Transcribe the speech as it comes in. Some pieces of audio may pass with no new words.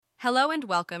Hello and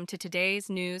welcome to today's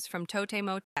news from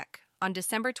TotemoTech on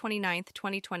December 29th,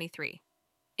 2023.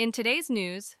 In today's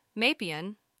news,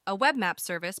 Mapian, a web map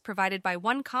service provided by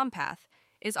OneCompath,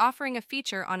 is offering a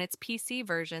feature on its PC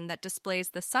version that displays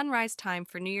the sunrise time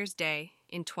for New Year's Day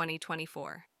in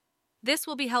 2024. This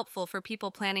will be helpful for people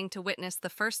planning to witness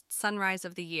the first sunrise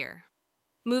of the year.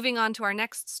 Moving on to our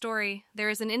next story,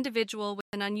 there is an individual with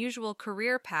an unusual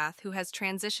career path who has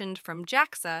transitioned from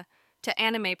JAXA to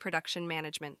anime production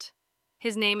management.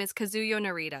 His name is Kazuyo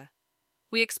Narita.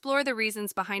 We explore the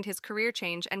reasons behind his career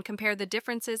change and compare the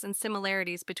differences and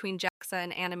similarities between JAXA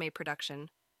and anime production.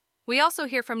 We also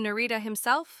hear from Narita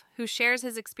himself, who shares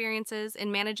his experiences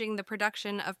in managing the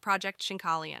production of Project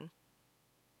Shinkalion.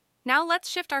 Now let's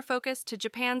shift our focus to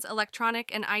Japan's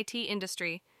electronic and IT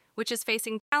industry, which is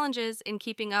facing challenges in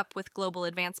keeping up with global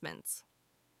advancements.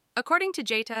 According to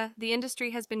JATA, the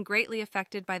industry has been greatly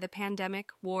affected by the pandemic,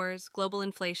 wars, global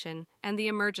inflation, and the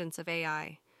emergence of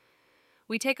AI.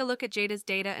 We take a look at JATA's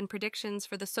data and predictions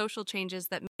for the social changes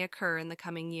that may occur in the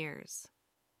coming years.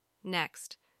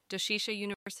 Next, Doshisha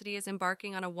University is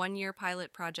embarking on a one-year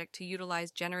pilot project to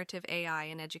utilize generative AI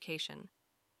in education.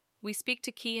 We speak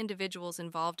to key individuals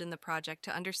involved in the project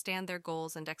to understand their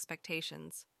goals and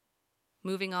expectations.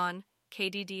 Moving on,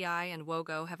 KDDI and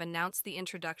Wogo have announced the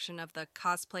introduction of the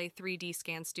Cosplay 3D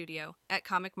Scan Studio at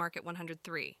Comic Market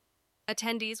 103.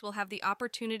 Attendees will have the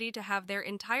opportunity to have their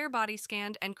entire body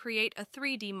scanned and create a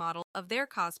 3D model of their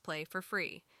cosplay for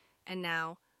free. And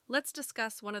now, let's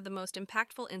discuss one of the most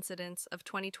impactful incidents of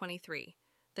 2023,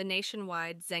 the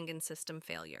nationwide Zengen system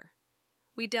failure.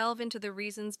 We delve into the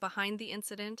reasons behind the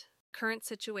incident, current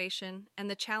situation, and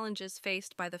the challenges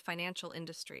faced by the financial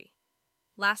industry.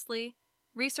 Lastly,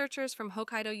 researchers from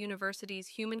Hokkaido University's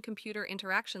Human-Computer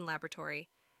Interaction Laboratory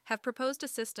have proposed a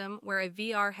system where a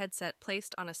VR headset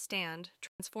placed on a stand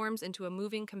transforms into a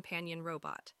moving companion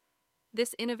robot.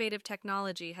 This innovative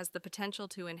technology has the potential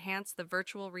to enhance the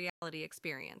virtual reality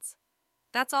experience.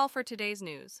 That's all for today's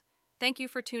news. Thank you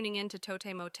for tuning in to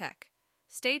TotemoTech.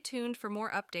 Stay tuned for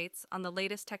more updates on the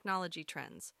latest technology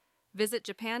trends. Visit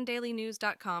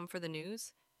japandailynews.com for the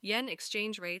news, yen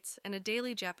exchange rates, and a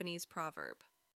daily Japanese proverb.